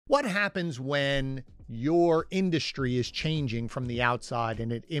What happens when your industry is changing from the outside and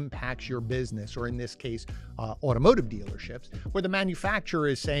it impacts your business, or in this case, automotive dealerships, where the manufacturer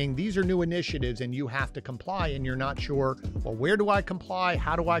is saying these are new initiatives and you have to comply, and you're not sure, well, where do I comply?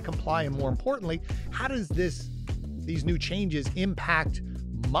 How do I comply? And more importantly, how does these new changes impact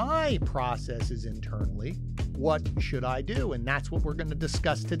my processes internally? What should I do? And that's what we're going to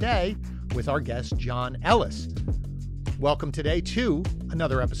discuss today with our guest, John Ellis. Welcome today to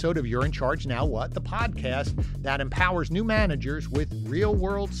another episode of You're in Charge Now What, the podcast that empowers new managers with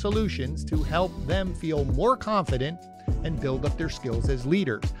real-world solutions to help them feel more confident and build up their skills as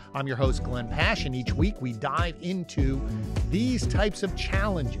leaders. I'm your host, Glenn Pasch, and each week we dive into these types of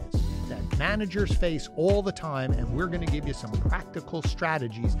challenges that managers face all the time, and we're going to give you some practical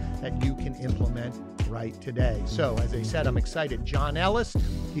strategies that you can implement right today. So, as I said, I'm excited. John Ellis,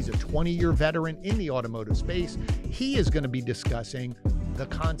 he's a 20-year veteran in the automotive space. He is going to be discussing the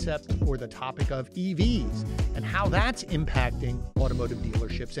concept or the topic of EVs and how that's impacting automotive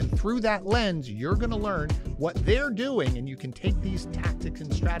dealerships. And through that lens, you're going to learn what they're doing, and you can take these tactics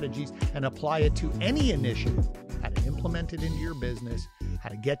and strategies and apply it to any initiative, how to implement it into your business, how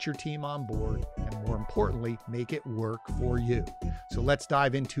to get your team on board, and more importantly, make it work for you. So let's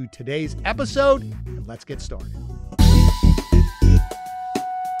dive into today's episode and let's get started.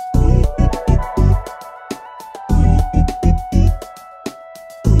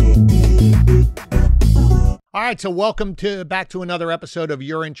 All right, so welcome back to another episode of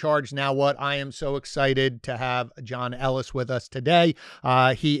You're in Charge Now What. I am so excited to have John Ellis with us today.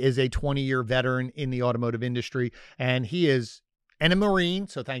 He is a 20-year veteran in the automotive industry, and a Marine,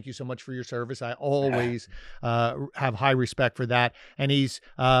 so thank you so much for your service. I always have high respect for that. And he's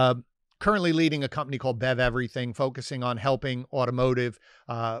currently leading a company called Bev Everything, focusing on helping automotive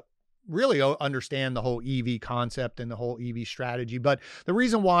really understand the whole EV concept and the whole EV strategy. But the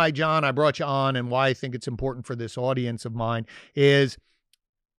reason why, John, I brought you on and why I think it's important for this audience of mine is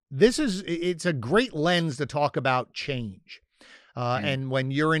it's a great lens to talk about change. And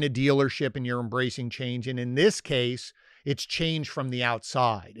when you're in a dealership and you're embracing change, and in this case, it's change from the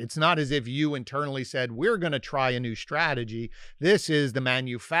outside. It's not as if you internally said, we're going to try a new strategy. This is the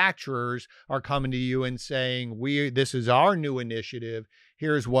manufacturers are coming to you and saying, this is our new initiative.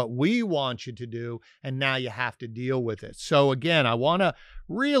 Here's what we want you to do. And now you have to deal with it. So again, I want to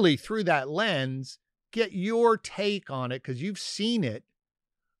really, through that lens, get your take on it, because you've seen it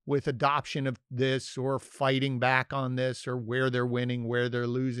with adoption of this or fighting back on this, or where they're winning, where they're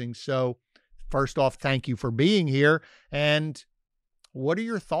losing. So first off, thank you for being here. And what are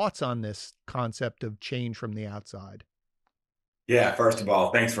your thoughts on this concept of change from the outside? Yeah, first of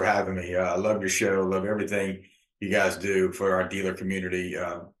all, thanks for having me. I love your show, love everything you guys do for our dealer community.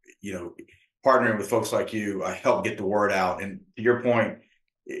 Partnering with folks like you, help get the word out. And to your point,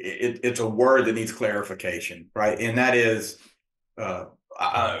 it's a word that needs clarification, right? And that is,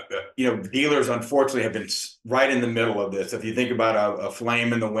 dealers unfortunately have been right in the middle of this. If you think about a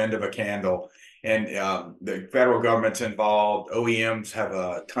flame in the wind of a candle, and the federal government's involved, OEMs have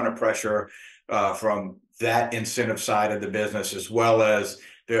a ton of pressure from that incentive side of the business, as well as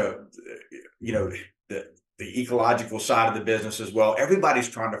the ecological side of the business as well. Everybody's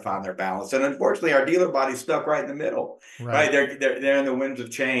trying to find their balance, and unfortunately, our dealer body's stuck right in the middle. Right? They're in the winds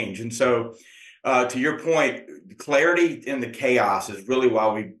of change, and so to your point, clarity in the chaos is really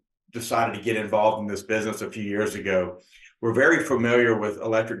why we decided to get involved in this business a few years ago. We're very familiar with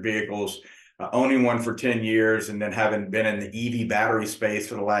electric vehicles, owning one for 10 years, and then having been in the EV battery space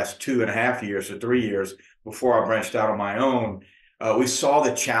for the last 2.5 years or 3 years before I branched out on my own. We saw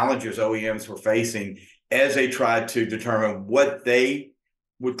the challenges OEMs were facing as they tried to determine what they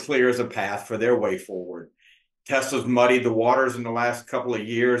would clear as a path for their way forward. Tesla's muddied the waters in the last couple of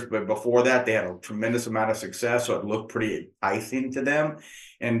years, but before that, they had a tremendous amount of success, so it looked pretty enticing to them.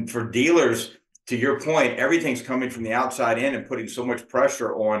 And for dealers, to your point, everything's coming from the outside in and putting so much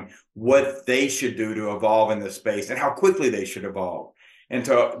pressure on what they should do to evolve in this space and how quickly they should evolve. And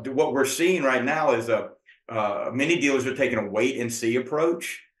so what we're seeing right now is many dealers are taking a wait and see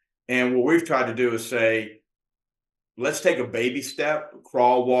approach. And what we've tried to do is say, let's take a baby step,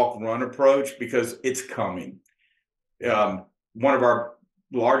 crawl, walk, run approach, because it's coming. One of our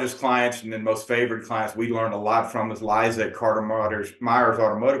largest clients and then most favorite clients we learned a lot from is Liza at Carter Myers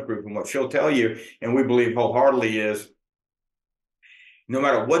Automotive Group. And what she'll tell you, and we believe wholeheartedly, is no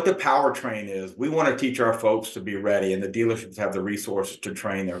matter what the powertrain is, we want to teach our folks to be ready, and the dealerships have the resources to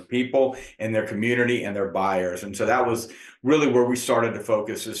train their people and their community and their buyers. And so that was really where we started to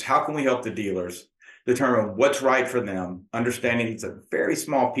focus, is how can we help the dealers determine what's right for them, understanding it's a very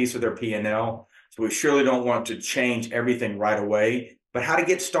small piece of their P&L. So we surely don't want to change everything right away. but how to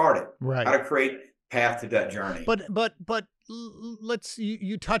get started, Right. how to create path to that journey. But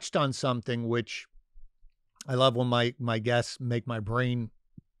you touched on something which I love when my guests make my brain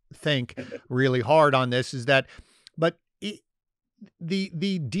think really hard on this, is that, but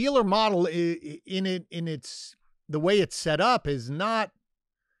the dealer model in its the way it's set up is not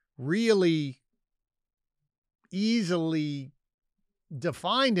really easily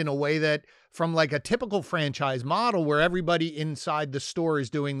defined in a way that, from like a typical franchise model where everybody inside the store is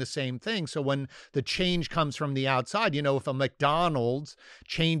doing the same thing. So when the change comes from the outside, if a McDonald's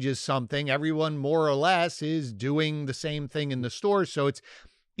changes something, everyone more or less is doing the same thing in the store. So it's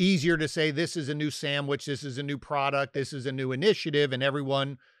easier to say, this is a new sandwich, this is a new product, this is a new initiative, and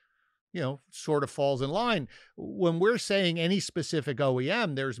everyone, sort of falls in line. When we're saying any specific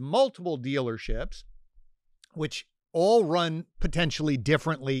OEM, there's multiple dealerships, which all run potentially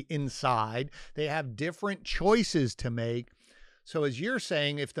differently inside. They have different choices to make. So as you're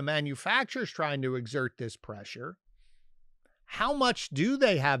saying, if the manufacturer's trying to exert this pressure, how much do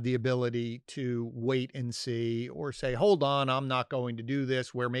they have the ability to wait and see, or say, hold on, I'm not going to do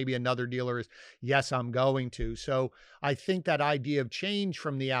this, where maybe another dealer is, yes, I'm going to. So I think that idea of change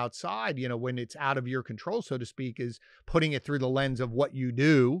from the outside, when it's out of your control, so to speak, is putting it through the lens of what you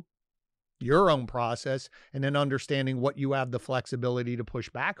do, your own process, and then understanding what you have the flexibility to push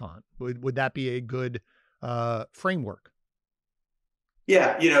back on. Would that be a good framework?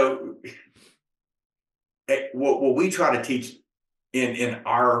 Yeah. What we try to teach in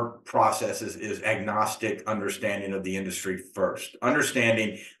our processes is agnostic understanding of the industry first,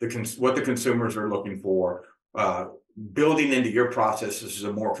 understanding what the consumers are looking for, building into your processes is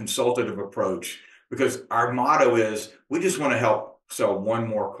a more consultative approach, because our motto is, we just want to help sell one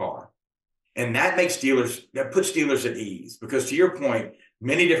more car. And that puts dealers at ease, because to your point,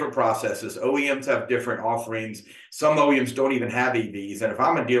 many different processes, OEMs have different offerings. Some OEMs don't even have EVs. And if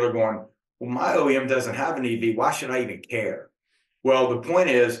I'm a dealer going, well, my OEM doesn't have an EV, why should I even care? Well, the point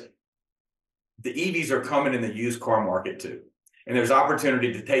is, the EVs are coming in the used car market too. And there's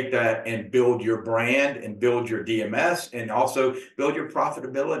opportunity to take that and build your brand and build your DMS and also build your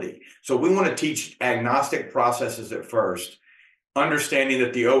profitability. So we want to teach agnostic processes at first, understanding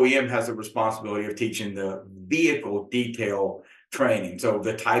that the OEM has a responsibility of teaching the vehicle detail training. So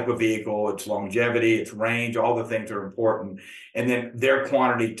the type of vehicle, its longevity, its range, all the things are important. And then their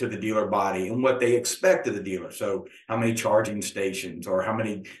quantity to the dealer body and what they expect of the dealer. So how many charging stations or how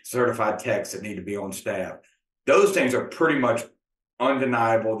many certified techs that need to be on staff. Those things are pretty much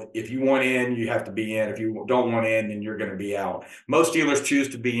undeniable. If you want in, you have to be in. If you don't want in, then you're going to be out. Most dealers choose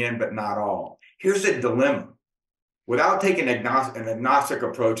to be in, but not all. Here's the dilemma. Without taking an agnostic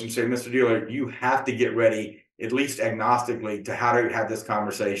approach and saying, Mr. Dealer, you have to get ready, at least agnostically, to how to have this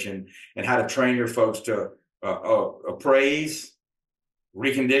conversation and how to train your folks to appraise,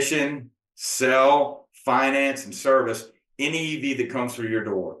 recondition, sell, finance, and service any EV that comes through your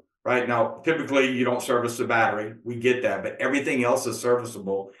door. Right now, typically you don't service the battery. We get that, but everything else is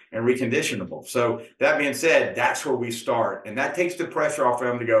serviceable and reconditionable. So that being said, that's where we start. And that takes the pressure off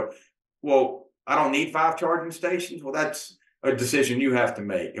them to go, well, I don't need 5 charging stations. Well, that's a decision you have to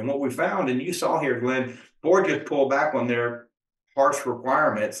make. And what we found, and you saw here, Glenn, Ford just pulled back on their harsh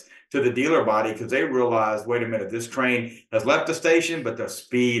requirements to the dealer body because they realized, wait a minute, this train has left the station, but the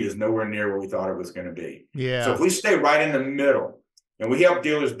speed is nowhere near where we thought it was going to be. Yeah. So if we stay right in the middle and we help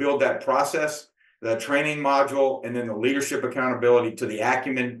dealers build that process, the training module, and then the leadership accountability to the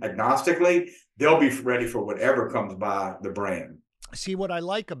acumen agnostically, they'll be ready for whatever comes by the brand. See, what I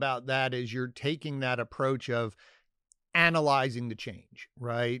like about that is you're taking that approach of analyzing the change,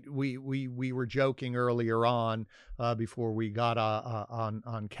 right? We were joking earlier on before we got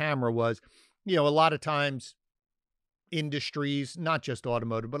on camera was, a lot of times industries, not just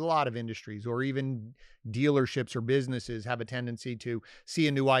automotive, but a lot of industries or even dealerships or businesses have a tendency to see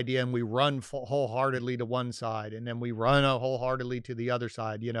a new idea and we run wholeheartedly to one side and then we run wholeheartedly to the other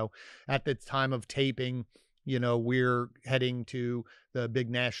side. At the time of taping, we're heading to the big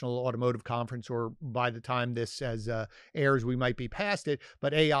national automotive conference, or by the time this airs, we might be past it,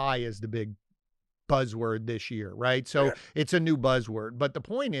 but AI is the big buzzword this year, right? So yeah, it's a new buzzword. But the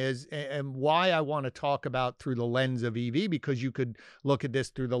point is, and why I want to talk about through the lens of EV, because you could look at this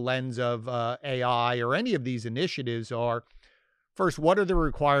through the lens of AI or any of these initiatives are, first, what are the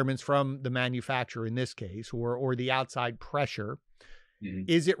requirements from the manufacturer in this case, or the outside pressure? Mm-hmm.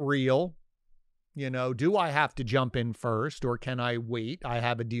 Is it real? Do I have to jump in first or can I wait? I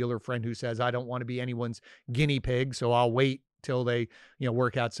have a dealer friend who says, I don't want to be anyone's guinea pig, so I'll wait till they,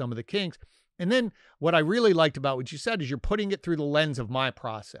 work out some of the kinks. And then what I really liked about what you said is you're putting it through the lens of my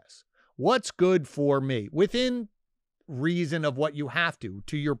process. What's good for me within reason of what you have to.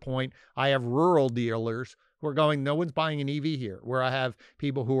 To your point, I have rural dealers who are going, no one's buying an EV here, where I have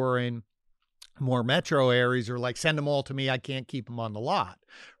people who are in more metro areas are like, send them all to me. I can't keep them on the lot.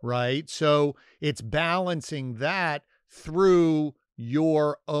 Right. So it's balancing that through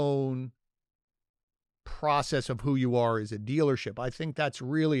your own process of who you are as a dealership. I think that's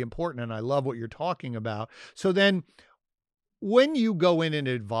really important. And I love what you're talking about. So then when you go in and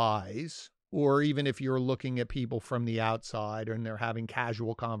advise, or even if you're looking at people from the outside and they're having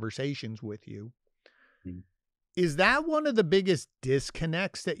casual conversations with you, is that one of the biggest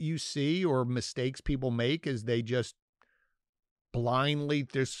disconnects that you see or mistakes people make, is they just blindly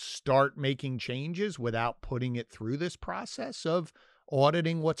just start making changes without putting it through this process of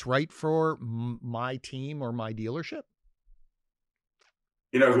auditing what's right for my team or my dealership?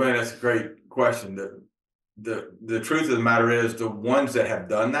 Glenn, that's a great question. The truth of the matter is, the ones that have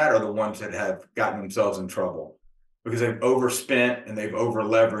done that are the ones that have gotten themselves in trouble because they've overspent and they've over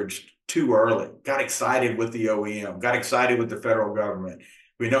leveraged too early, got excited with the OEM, got excited with the federal government.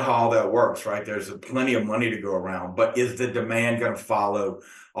 We know how all that works, right? There's plenty of money to go around, but is the demand going to follow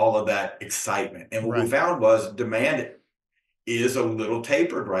all of that excitement? And what we found was demand is a little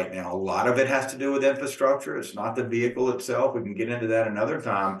tapered right now. A lot of it has to do with infrastructure. It's not the vehicle itself. We can get into that another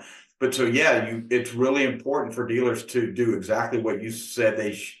time. But so, yeah, it's really important for dealers to do exactly what you said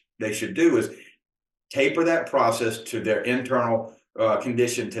they should do, is taper that process to their internal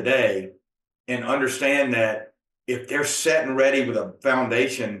condition today, and understand that if they're set and ready with a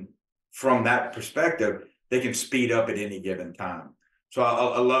foundation from that perspective, they can speed up at any given time. So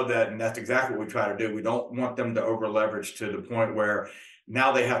I love that, and that's exactly what we try to do. We don't want them to over leverage to the point where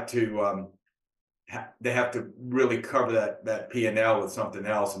now they have to really cover that P&L with something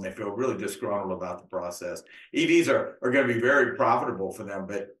else, and they feel really disgruntled about the process. EVs are going to be very profitable for them,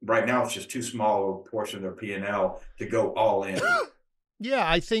 but right now it's just too small a portion of their P&L to go all in. Yeah,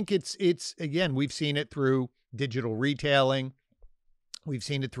 I think it's again, we've seen it through digital retailing. We've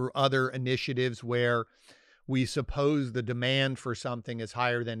seen it through other initiatives where we suppose the demand for something is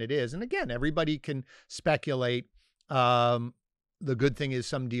higher than it is. And again, everybody can speculate. The good thing is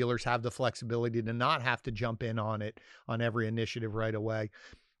some dealers have the flexibility to not have to jump in on it on every initiative right away.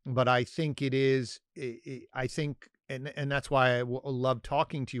 But I think it is, I think, and that's why I love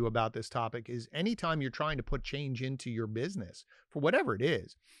talking to you about this topic, is anytime you're trying to put change into your business for whatever it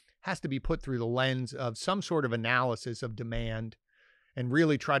is, has to be put through the lens of some sort of analysis of demand, and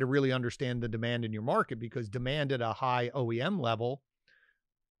really try to really understand the demand in your market, because demand at a high OEM level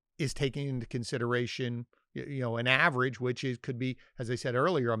is taking into consideration, an average, which could be, as I said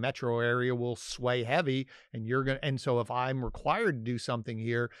earlier, a metro area will sway heavy, and so if I'm required to do something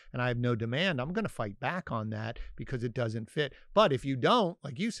here and I have no demand, I'm going to fight back on that because it doesn't fit. But if you don't,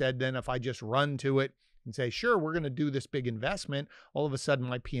 like you said, then if I just run to it and say, sure, we're going to do this big investment, all of a sudden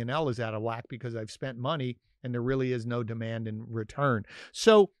my P&L is out of whack because I've spent money and there really is no demand in return.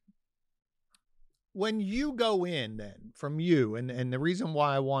 So when you go in then from you, and the reason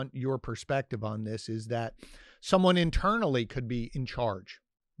why I want your perspective on this is that someone internally could be in charge,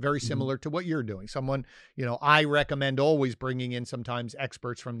 very similar to what you're doing. Someone, I recommend always bringing in sometimes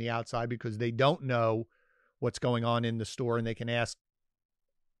experts from the outside because they don't know what's going on in the store and they can ask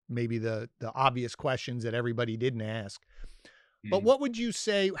maybe the obvious questions that everybody didn't ask. But what would you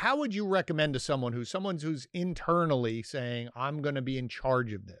say, how would you recommend to someone who's internally saying, I'm going to be in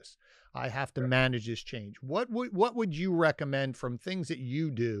charge of this, I have to manage this change? What would you recommend from things that you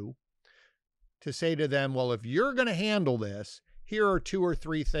do to say to them, well, if you're going to handle this, here are 2 or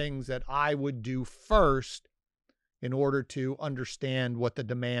 3 things that I would do first in order to understand what the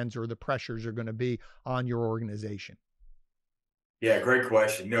demands or the pressures are going to be on your organization? Yeah, great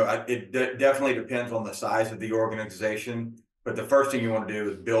question. It definitely depends on the size of the organization. But the first thing you want to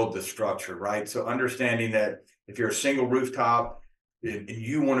do is build the structure, right? So understanding that if you're a single rooftop,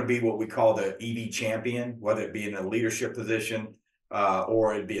 you want to be what we call the EV champion, whether it be in a leadership position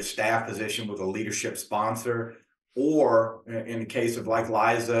or it'd be a staff position with a leadership sponsor, or in the case of like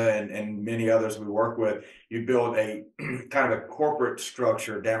Liza and many others we work with, you build a kind of a corporate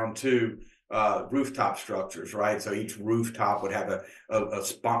structure down to rooftop structures, right? So each rooftop would have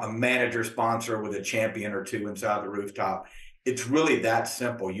a manager sponsor with a champion or 2 inside the rooftop. It's really that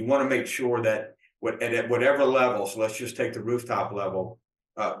simple. You want to make sure that at whatever level, so let's just take the rooftop level,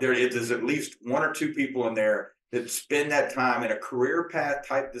 there's at least 1 or 2 people in there that spend that time in a career path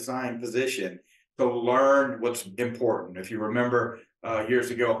type design position to learn what's important. If you remember years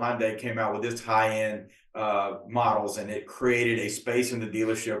ago, Hyundai came out with its high-end models, and it created a space in the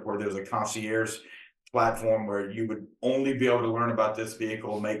dealership where there was a concierge platform where you would only be able to learn about this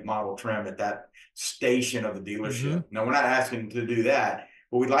vehicle, make, model, trim at that station of the dealership. Now, we're not asking to do that,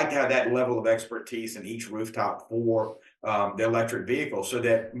 but we'd like to have that level of expertise in each rooftop for the electric vehicle, so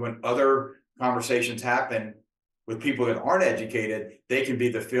that when other conversations happen with people that aren't educated, they can be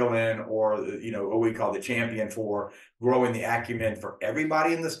the fill-in, or what we call the champion for growing the acumen for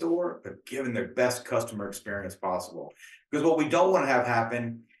everybody in the store, but giving the best customer experience possible. Because what we don't want to have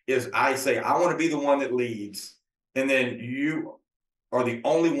happen is I say, I want to be the one that leads, and then you are the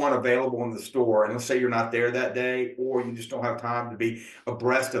only one available in the store. And let's say you're not there that day, or you just don't have time to be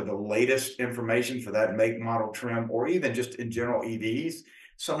abreast of the latest information for that make, model, trim, or even just in general EVs.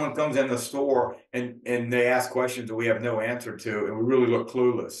 Someone comes in the store and they ask questions that we have no answer to, and we really look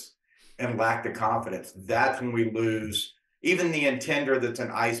clueless and lack the confidence. That's when we lose even the intender that's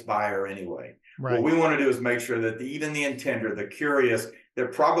an ICE buyer anyway. Right. What we want to do is make sure that even the intender, the curious,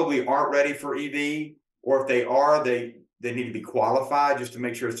 that probably aren't ready for EV, or if they are, they need to be qualified just to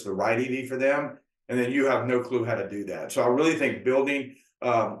make sure it's the right EV for them. And then you have no clue how to do that. So I really think building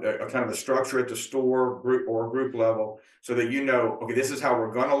a kind of a structure at the store group level, so that okay, this is how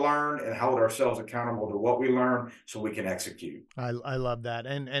we're going to learn, and hold ourselves accountable to what we learn so we can execute. I love that.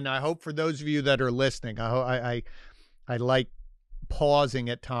 And I hope for those of you that are listening, I like pausing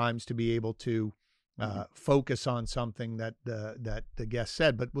at times to be able to focus on something that the guest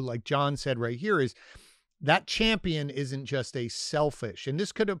said. But like John said right here, is that champion isn't just a selfish, and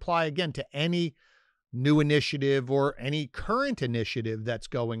this could apply again to any new initiative or any current initiative that's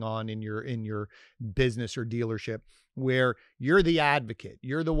going on in your business or dealership, where you're the advocate,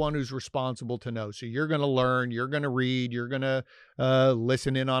 you're the one who's responsible to know. So you're going to learn, you're going to read, you're going to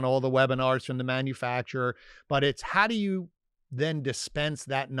listen in on all the webinars from the manufacturer, but it's how do you then dispense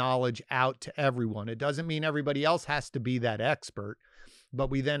that knowledge out to everyone? It doesn't mean everybody else has to be that expert, but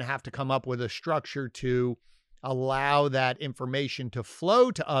we then have to come up with a structure to allow that information to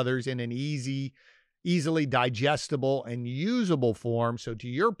flow to others in an easily digestible and usable form. So to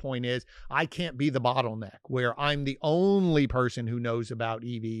your point is, I can't be the bottleneck where I'm the only person who knows about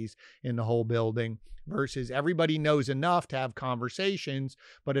EVs in the whole building, versus everybody knows enough to have conversations.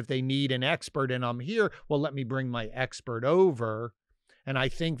 But if they need an expert and I'm here, well, let me bring my expert over. And I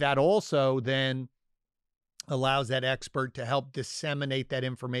think that also then allows that expert to help disseminate that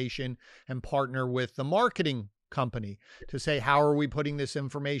information and partner with the marketing company to say, how are we putting this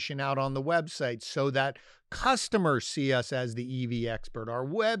information out on the website so that customers see us as the EV expert? Our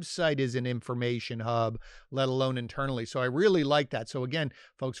website is an information hub, let alone internally. So I really like that. So again,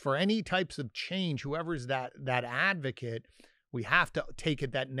 folks, for any types of change, whoever's that advocate, we have to take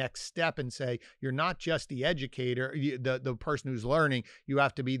it that next step and say, you're not just the educator, the person who's learning, you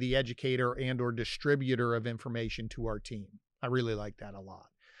have to be the educator and or distributor of information to our team. I really like that a lot.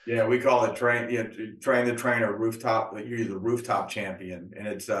 Yeah, we call it train the trainer, rooftop. You're the rooftop champion, and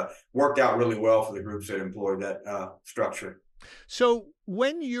it's worked out really well for the groups that employ that structure. So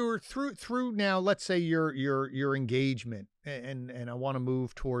when you're through now, let's say your engagement, and I want to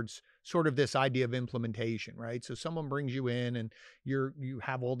move towards sort of this idea of implementation, right? So someone brings you in, and you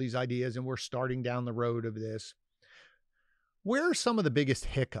have all these ideas, and we're starting down the road of this. Where are some of the biggest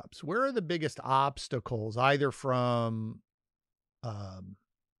hiccups? Where are the biggest obstacles, either from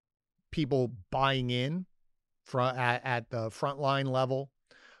people buying in at the frontline level,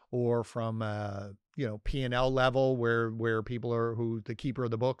 or from P&L level, where people are, who the keeper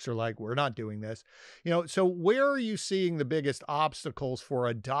of the books are like, we're not doing this, so where are you seeing the biggest obstacles for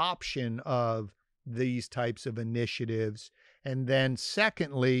adoption of these types of initiatives? And then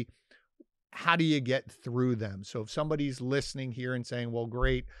secondly, how do you get through them? So if somebody's listening here and saying, well,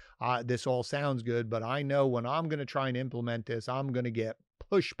 great, this all sounds good, but I know when I'm going to try and implement this, I'm going to get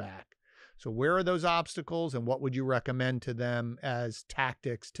pushback. So where are those obstacles, and what would you recommend to them as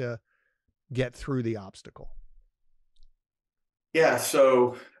tactics to get through the obstacle? Yeah,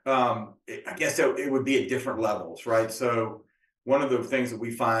 so I guess it would be at different levels, right? So one of the things that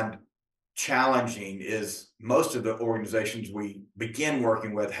we find challenging is most of the organizations we begin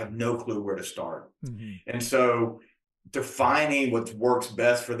working with have no clue where to start. Mm-hmm. And so defining what works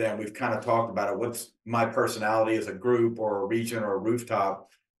best for them, we've kind of talked about it. What's my personality as a group or a region or a rooftop?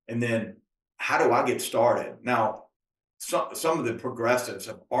 And then how do I get started? Now, some of the progressives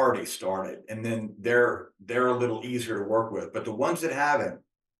have already started, and then they're a little easier to work with. But the ones that haven't,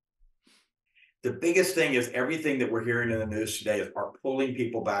 the biggest thing is everything that we're hearing in the news today are pulling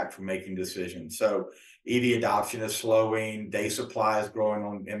people back from making decisions. So EV adoption is slowing, day supply is growing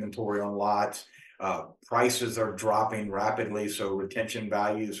on inventory on lots, prices are dropping rapidly, so retention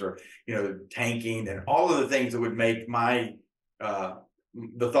values are tanking, and all of the things that would make my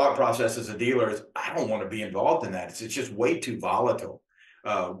the thought process as a dealer is, I don't want to be involved in that. It's just way too volatile.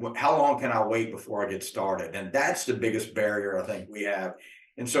 How long can I wait before I get started? And that's the biggest barrier I think we have.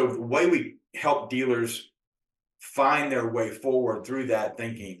 And so the way we help dealers find their way forward through that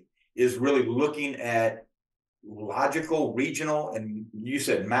thinking is really looking at logical, regional, and you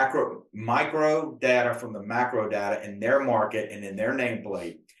said micro data from the macro data in their market and in their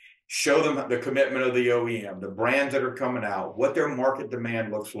nameplate. Show them the commitment of the OEM, the brands that are coming out, what their market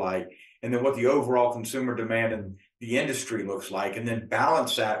demand looks like, and then what the overall consumer demand in the industry looks like, and then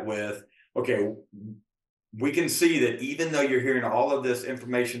balance that with, okay, we can see that even though you're hearing all of this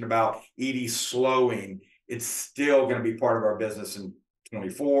information about EV slowing, it's still going to be part of our business in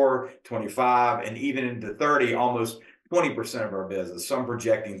 24, 25, and even into 30, almost 20% of our business. Some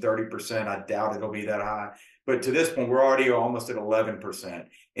projecting 30%. I doubt it'll be that high. But to this point, we're already almost at 11%.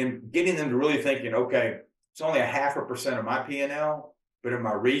 And getting them to really thinking, okay, it's only a 0.5% of my P&L, but in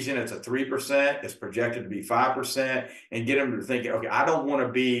my region, it's a 3%. It's projected to be 5%. And get them to thinking, okay, I don't want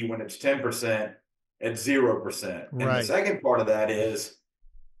to be, when it's 10%, at 0%. Right. And the second part of that is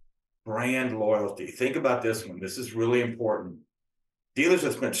brand loyalty. Think about this one. This is really important. Dealers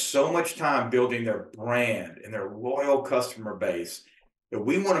have spent so much time building their brand and their loyal customer base that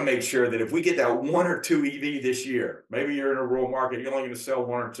we want to make sure that if we get that 1 or 2 EV this year, maybe you're in a rural market, you're only going to sell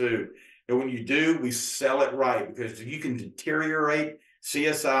 1 or 2. And when you do, we sell it right, because you can deteriorate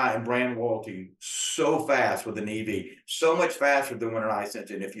CSI and brand loyalty so fast with an EV, so much faster than with an ICE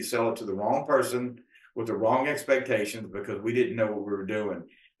engine if you sell it to the wrong person with the wrong expectations, because we didn't know what we were doing.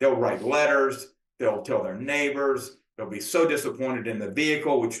 They'll write letters, they'll tell their neighbors, they'll be so disappointed in the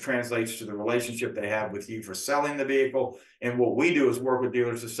vehicle, which translates to the relationship they have with you for selling the vehicle. And what we do is work with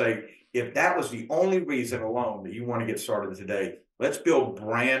dealers to say, if that was the only reason alone that you want to get started today, let's build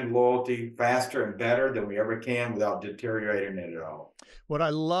brand loyalty faster and better than we ever can without deteriorating it at all. What I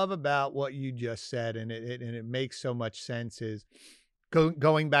love about what you just said, and it makes so much sense, is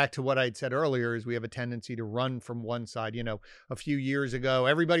going back to what I'd said earlier, is we have a tendency to run from one side. You know, a few years ago,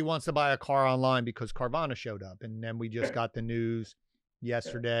 everybody wants to buy a car online because Carvana showed up. And then we just got the news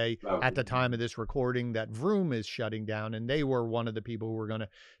yesterday at the time of this recording that Vroom is shutting down, and they were one of the people who were going to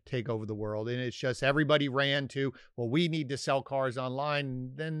take over the world. And it's just everybody ran to, well, we need to sell cars online.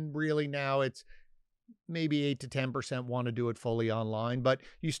 And then really now it's maybe 8 to 10% want to do it fully online, but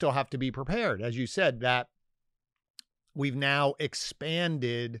you still have to be prepared. As you said, that we've now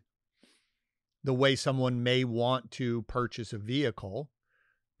expanded the way someone may want to purchase a vehicle.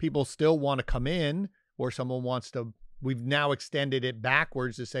 People still want to come in, or someone wants to, we've now extended it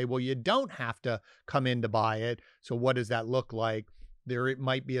backwards to say, well, you don't have to come in to buy it. So what does that look like? There, it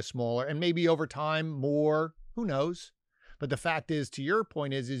might be a smaller, and maybe over time more, who knows? But the fact is, to your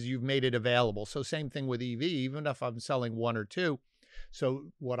point, is you've made it available. So same thing with EV, even if I'm selling 1 or 2.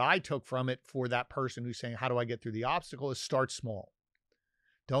 So what I took from it for that person who's saying, how do I get through the obstacle, is start small.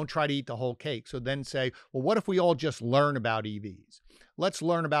 Don't try to eat the whole cake. So then say, well, what if we all just learn about EVs? Let's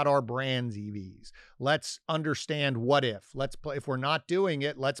learn about our brand's EVs. Let's understand what if. Let's play, if we're not doing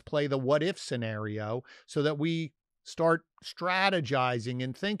it, let's play the what if scenario so that we start strategizing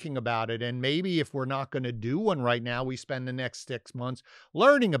and thinking about it. And maybe if we're not going to do one right now, we spend the next 6 months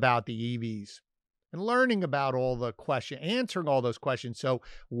learning about the EVs and learning about all the questions, answering all those questions. So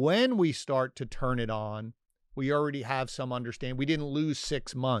when we start to turn it on, we already have some understanding. We didn't lose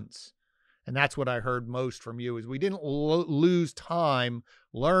 6 months. And that's what I heard most from you, is we didn't lose time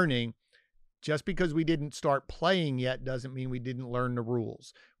learning. Just because we didn't start playing yet doesn't mean we didn't learn the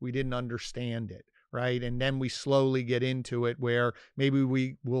rules. We didn't understand it, right? And then we slowly get into it where maybe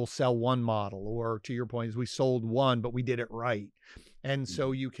we will sell one model, or to your point, is we sold one, but we did it right. And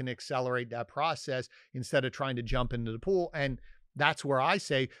so you can accelerate that process instead of trying to jump into the pool. And that's where I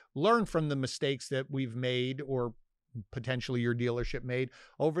say, learn from the mistakes that we've made, or potentially your dealership made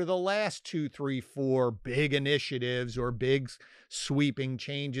over the last 2, 3, 4 big initiatives or big sweeping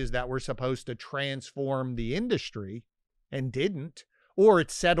changes that were supposed to transform the industry and didn't, or it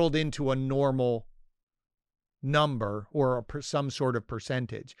settled into a normal number or some sort of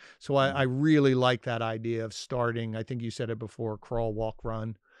percentage. So I really like that idea of starting. I think you said it before, crawl, walk,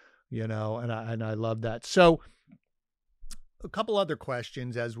 run, you know, and I love that. So a couple other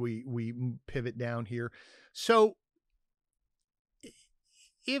questions as we pivot down here. So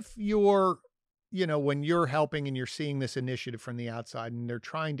if you're, you know, when you're helping and you're seeing this initiative from the outside and they're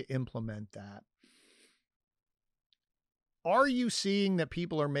trying to implement that, are you seeing that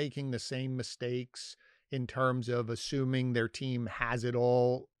people are making the same mistakes in terms of assuming their team has it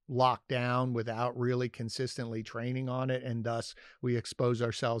all locked down without really consistently training on it, and thus we expose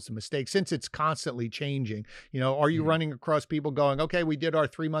ourselves to mistakes since it's constantly changing. Are you running across people going, okay, we did our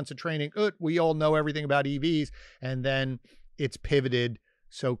 3 months of training, good, we all know everything about EVs, and then it's pivoted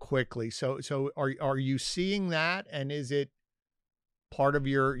so quickly? So are you seeing that, and is it part of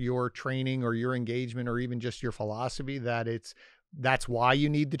your training or your engagement or even just your philosophy that's why you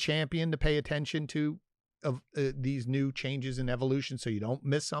need the champion to pay attention to these new changes and evolution so you don't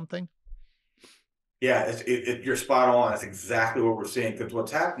miss something? Yeah, you're spot on. That's exactly what we're seeing, because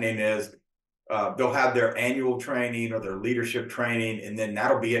what's happening is they'll have their annual training or their leadership training, and then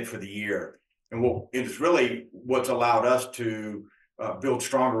that'll be it for the year. And it's really what's allowed us to build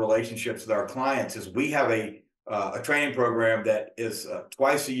stronger relationships with our clients is we have a training program that is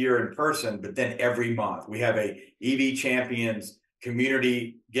twice a year in person, but then every month we have a EV champions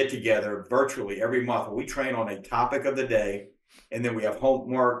community get together virtually every month. We train on a topic of the day, and then we have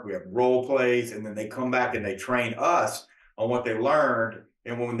homework, we have role plays, and then they come back and they train us on what they learned.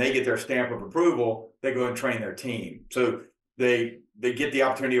 And when they get their stamp of approval, they go and train their team. So they get the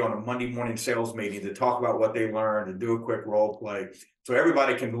opportunity on a Monday morning sales meeting to talk about what they learned and do a quick role play. So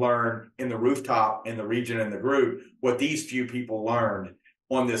everybody can learn in the rooftop, in the region, in the group, what these few people learned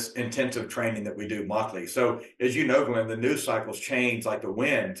on this intensive training that we do monthly. So as you know, Glenn, the news cycles change like the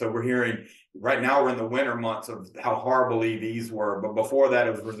wind. So we're hearing right now we're in the winter months of how horrible EVs were, but before that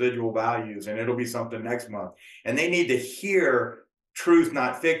it was residual values, and it'll be something next month. And they need to hear truth,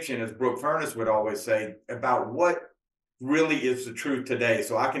 not fiction, as Brooke Furness would always say, about what really is the truth today.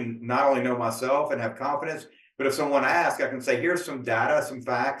 So I can not only know myself and have confidence, but if someone asks, I can say, here's some data, some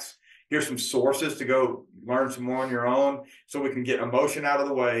facts, here's some sources to go learn some more on your own, so we can get emotion out of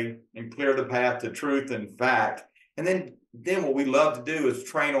the way and clear the path to truth and fact. And then what we love to do is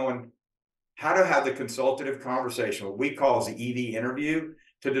train on how to have the consultative conversation, what we call the EV interview,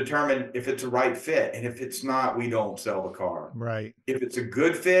 to determine if it's a right fit. And if it's not, we don't sell the car. Right. If it's a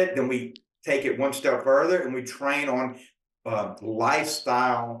good fit, then we take it one step further and we train on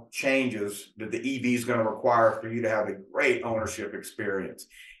lifestyle changes that the EV is going to require for you to have a great ownership experience.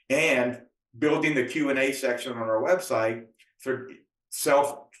 And building the Q&A section on our website for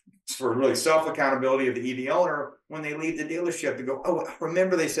really self accountability of the EV owner when they leave the dealership to go, oh, I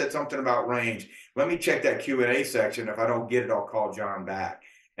remember they said something about range. Let me check that Q&A section. If I don't get it, I'll call John back.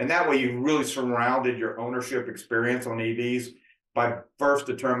 And that way you really surrounded your ownership experience on EVs by first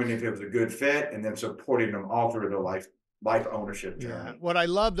determining if it was a good fit and then supporting them all through their life ownership journey. Yeah. What I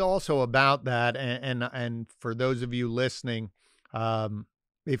loved also about that, and for those of you listening,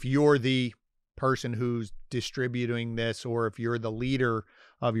 if you're the person who's distributing this, or if you're the leader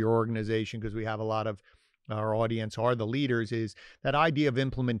of your organization, because we have a lot of our audience are the leaders, is that idea of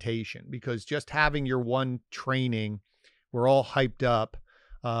implementation. Because just having your one training, we're all hyped up,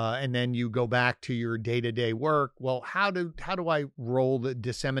 and then you go back to your day-to-day work. Well, how do I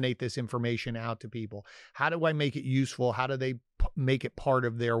disseminate this information out to people? How do I make it useful? How do they make it part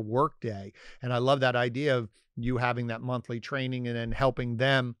of their workday? And I love that idea of you having that monthly training and then helping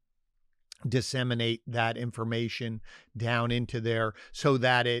them disseminate that information down into there, so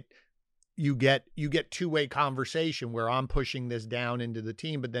that you get two-way conversation where I'm pushing this down into the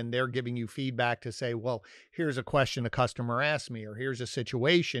team, but then they're giving you feedback to say, well, here's a question a customer asked me, or here's a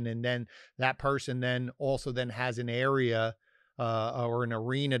situation. And then that person then also has an area or an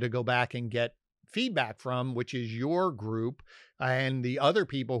arena to go back and get feedback from, which is your group and the other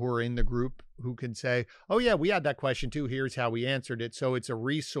people who are in the group who can say, oh yeah, we had that question too. Here's how we answered it. So it's a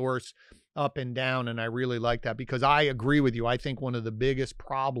resource up and down. And I really like that, because I agree with you. I think one of the biggest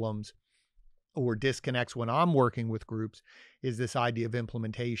problems or disconnects when I'm working with groups is this idea of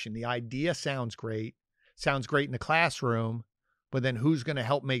implementation. The idea sounds great in the classroom, but then who's going to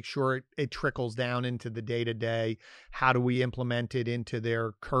help make sure it trickles down into the day-to-day? How do we implement it into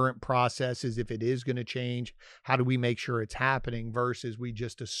their current processes? If it is going to change, how do we make sure it's happening, versus we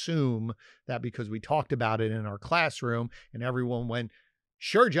just assume that because we talked about it in our classroom and everyone went,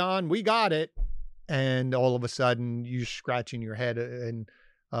 sure, John, we got it. And all of a sudden you're scratching your head, and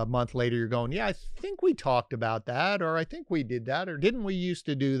a month later you're going, yeah, I think we talked about that, or I think we did that, or didn't we used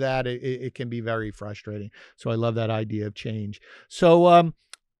to do that? It can be very frustrating. So I love that idea of change. So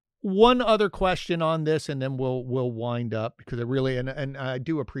one other question on this, and then we'll wind up, because I really, and I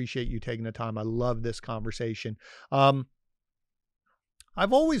do appreciate you taking the time. I love this conversation. I've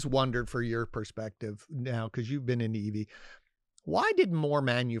always wondered, for your perspective now, because you've been in EV, why did more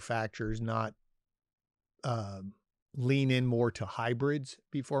manufacturers not lean in more to hybrids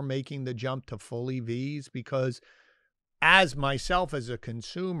before making the jump to full EVs? Because as myself, as a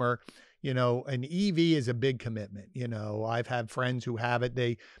consumer, an EV is a big commitment. I've had friends who have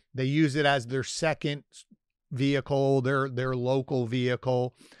it. They use it as their second vehicle, their local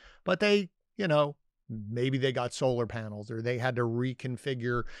vehicle, but they, maybe they got solar panels or they had to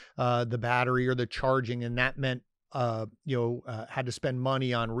reconfigure the battery or the charging, and that meant had to spend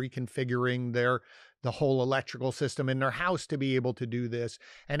money on reconfiguring the whole electrical system in their house to be able to do this.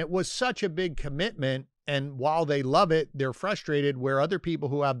 And it was such a big commitment. And while they love it, they're frustrated, where other people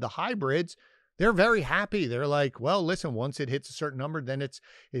who have the hybrids, they're very happy. They're like, well, listen, once it hits a certain number, then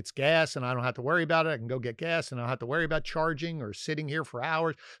it's gas and I don't have to worry about it. I can go get gas and I don't have to worry about charging or sitting here for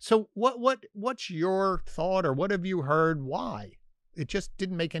hours. So what's your thought, or what have you heard? Why? It just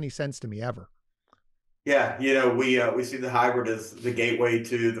didn't make any sense to me ever. Yeah, we see the hybrid as the gateway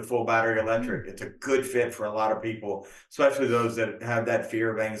to the full battery electric. It's a good fit for a lot of people, especially those that have that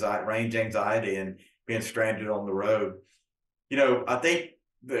fear of anxiety, range anxiety, and being stranded on the road. I think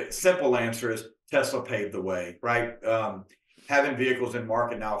the simple answer is Tesla paved the way, right? Having vehicles in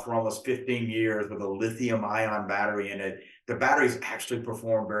market now for almost 15 years with a lithium ion battery in it, the batteries actually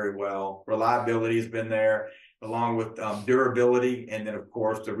perform very well. Reliability has been there, along with durability. And then, of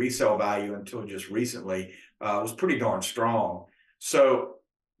course, the resale value until just recently was pretty darn strong. So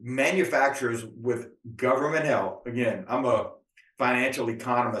manufacturers with government help, again, I'm a financial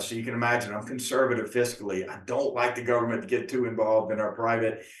economist, so you can imagine I'm conservative fiscally. I don't like the government to get too involved in our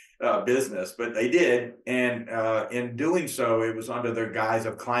private business, but they did. And in doing so, it was under the guise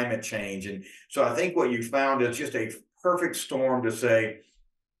of climate change. And so I think what you found is just a perfect storm to say,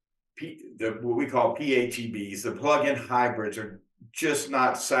 what we call PHEVs, the plug-in hybrids, are just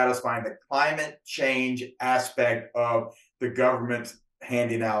not satisfying the climate change aspect of the government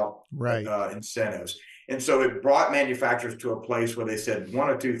handing out incentives. And so it brought manufacturers to a place where they said one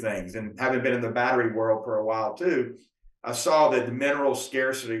of two things. And having been in the battery world for a while too, I saw that the mineral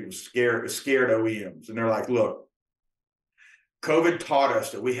scarcity was scared OEMs. And they're like, look, COVID taught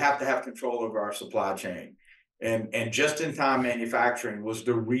us that we have to have control over our supply chain. And just-in-time manufacturing was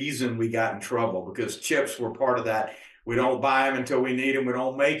the reason we got in trouble, because chips were part of that. We don't buy them until we need them. We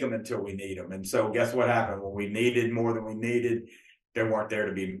don't make them until we need them. And so guess what happened? When we needed more than we needed, they weren't there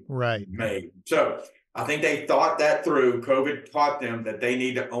to be made. So I think they thought that through. COVID taught them that they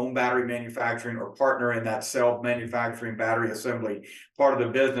need to own battery manufacturing or partner in that self-manufacturing battery assembly part of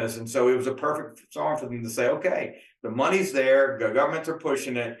the business. And so it was a perfect storm for them to say, okay, the money's there, the governments are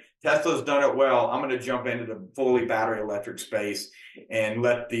pushing it, Tesla's done it well, I'm going to jump into the fully battery electric space and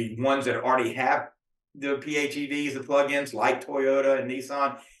let the ones that already have the PHEVs, the plug-ins, like Toyota and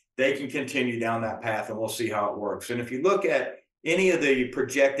Nissan, they can continue down that path, and we'll see how it works. And if you look at any of the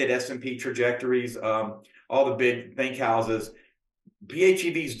projected S&P trajectories, all the big think houses,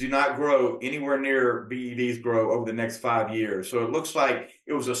 PHEVs do not grow anywhere near BEVs grow over the next 5 years. So it looks like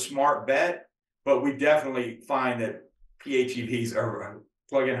it was a smart bet, but we definitely find that PHEVs or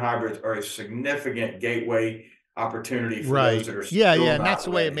plug-in hybrids are a significant gateway opportunity for those that are still and that's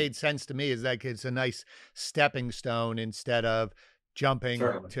the way it made sense to me, is that it's a nice stepping stone instead of jumping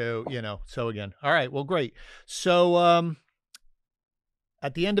to, so again. All right, well, great. So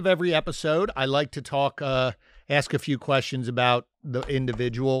at the end of every episode, I like to ask a few questions about the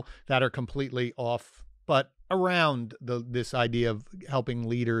individual that are completely off, but around this idea of helping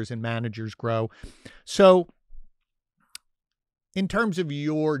leaders and managers grow. So in terms of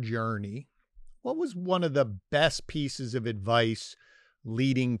your journey, what was one of the best pieces of advice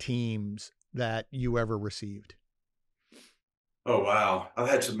leading teams that you ever received? Oh, wow. I've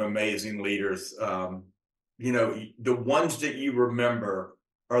had some amazing leaders. The ones that you remember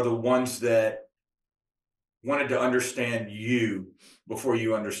are the ones that wanted to understand you before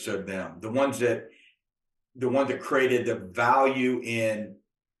you understood them. The one that created the value in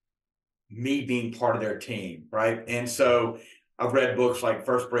me being part of their team, right? And so I've read books like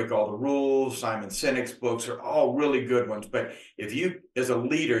First Break All the Rules, Simon Sinek's books are all really good ones. But if you, as a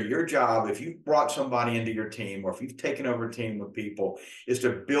leader, your job, if you brought somebody into your team, or if you've taken over a team with people, is to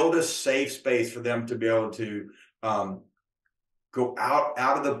build a safe space for them to be able to go out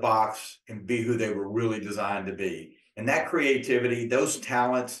of the box and be who they were really designed to be. And that creativity, those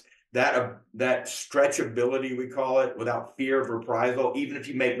talents, that stretchability, we call it, without fear of reprisal, even if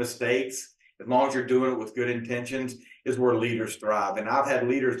you make mistakes, as long as you're doing it with good intentions, is where leaders thrive. And I've had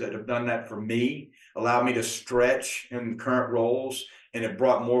leaders that have done that for me, allowed me to stretch in current roles, and it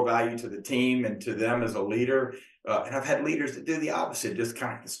brought more value to the team and to them as a leader. And I've had leaders that do the opposite, just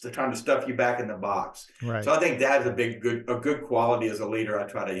kind of trying to stuff you back in the box. Right. So I think that is a good quality as a leader I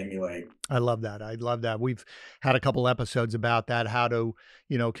try to emulate. I love that. We've had a couple episodes about that, how to,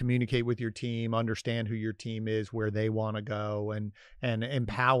 communicate with your team, understand who your team is, where they want to go, and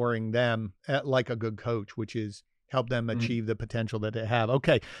empowering them like a good coach, which is help them achieve the potential that they have.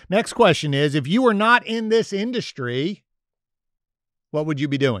 Okay. Next question is, if you were not in this industry, what would you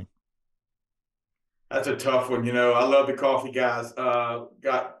be doing? That's a tough one. I love the coffee guys.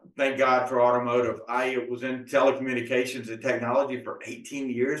 Thank God for automotive. I was in telecommunications and technology for 18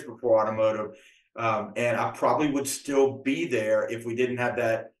 years before automotive. And I probably would still be there if we didn't have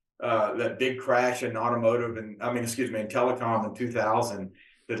that big crash in automotive in telecom in 2000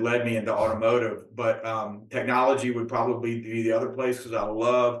 that led me into automotive. But technology would probably be the other place, because I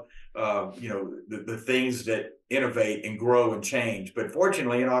love the things that innovate and grow and change. But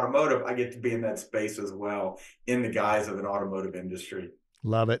fortunately in automotive, I get to be in that space as well, in the guise of an automotive industry.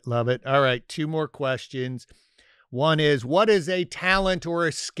 Love it. Love it. All right. 2 more questions. One is, what is a talent or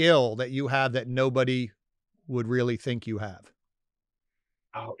a skill that you have that nobody would really think you have?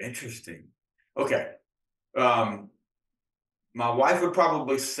 Oh, interesting. Okay. My wife would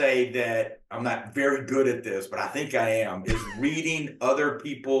probably say that I'm not very good at this, but I think I am, is reading other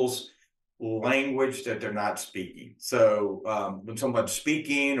people's language that they're not speaking. So when someone's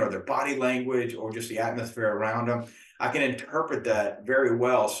speaking, or their body language, or just the atmosphere around them, I can interpret that very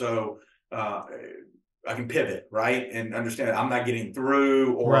well. So I can pivot, right? And understand that I'm not getting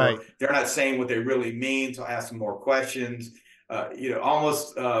through, or they're not saying what they really mean. So I ask them more questions,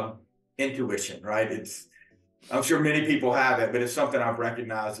 almost intuition, right? I'm sure many people have it, but it's something I've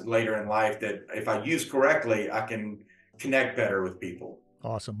recognized later in life that if I use correctly, I can connect better with people.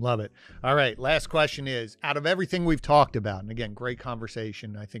 Awesome. Love it. All right. Last question is, out of everything we've talked about, and again, great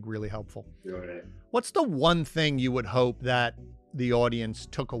conversation, I think really helpful. What's the one thing you would hope that the audience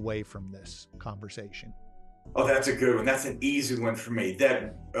took away from this conversation? Oh, that's a good one. That's an easy one for me.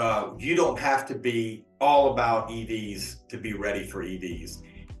 That you don't have to be all about EVs to be ready for EVs.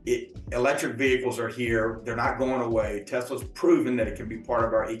 Electric vehicles are here. They're not going away. Tesla's proven that it can be part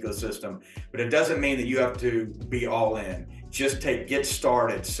of our ecosystem, but it doesn't mean that you have to be all in. Just get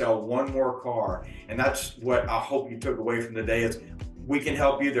started, sell one more car. And that's what I hope you took away from today is we can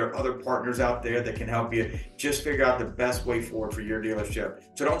help you. There are other partners out there that can help you. Just figure out the best way forward for your dealership.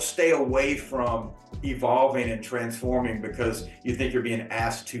 So don't stay away from evolving and transforming because you think you're being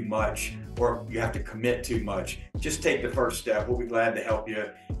asked too much or you have to commit too much. Just take the first step. We'll be glad to help you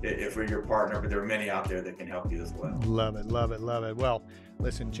if we're your partner, but there are many out there that can help you as well. Love it, love it, love it. Well,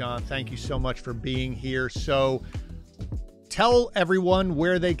 listen, John, thank you so much for being here. So tell everyone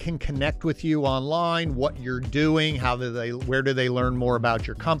where they can connect with you online, what you're doing, where do they learn more about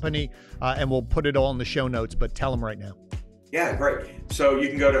your company, and we'll put it all in the show notes, but tell them right now. Yeah, great. So you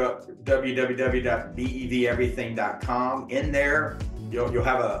can go to www.beveverything.com. In there, you'll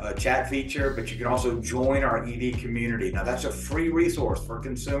have a chat feature, but you can also join our EV community. Now, that's a free resource for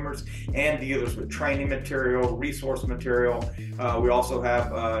consumers and dealers with training material, resource material. We also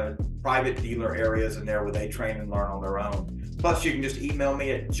have private dealer areas in there where they train and learn on their own. Plus, you can just email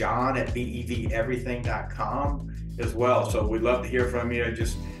me at john@beveverything.com as well. So we'd love to hear from you.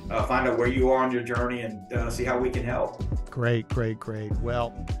 Just find out where you are on your journey and see how we can help. Great, great, great.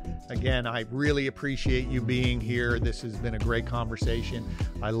 Well, again, I really appreciate you being here. This has been a great conversation.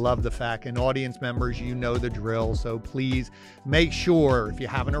 I love the fact, and audience members, you know the drill. So please make sure, if you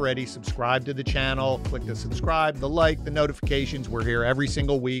haven't already, subscribe to the channel, click the subscribe, the like, the notifications. We're here every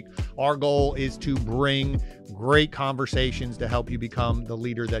single week. Our goal is to bring great conversations to help you become the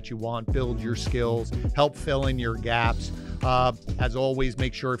leader that you want, build your skills, help fill in your gaps. As always,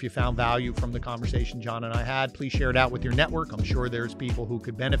 make sure if you found value from the conversation John and I had, please share it out with your network. I'm sure there's people who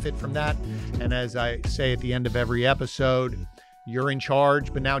could benefit from that. And as I say at the end of every episode, you're in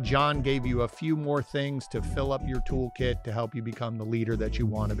charge, but now John gave you a few more things to fill up your toolkit to help you become the leader that you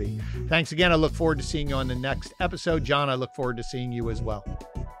want to be. Thanks again. I look forward to seeing you on the next episode. John, I look forward to seeing you as well.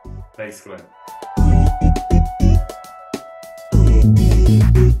 Thanks, Glenn.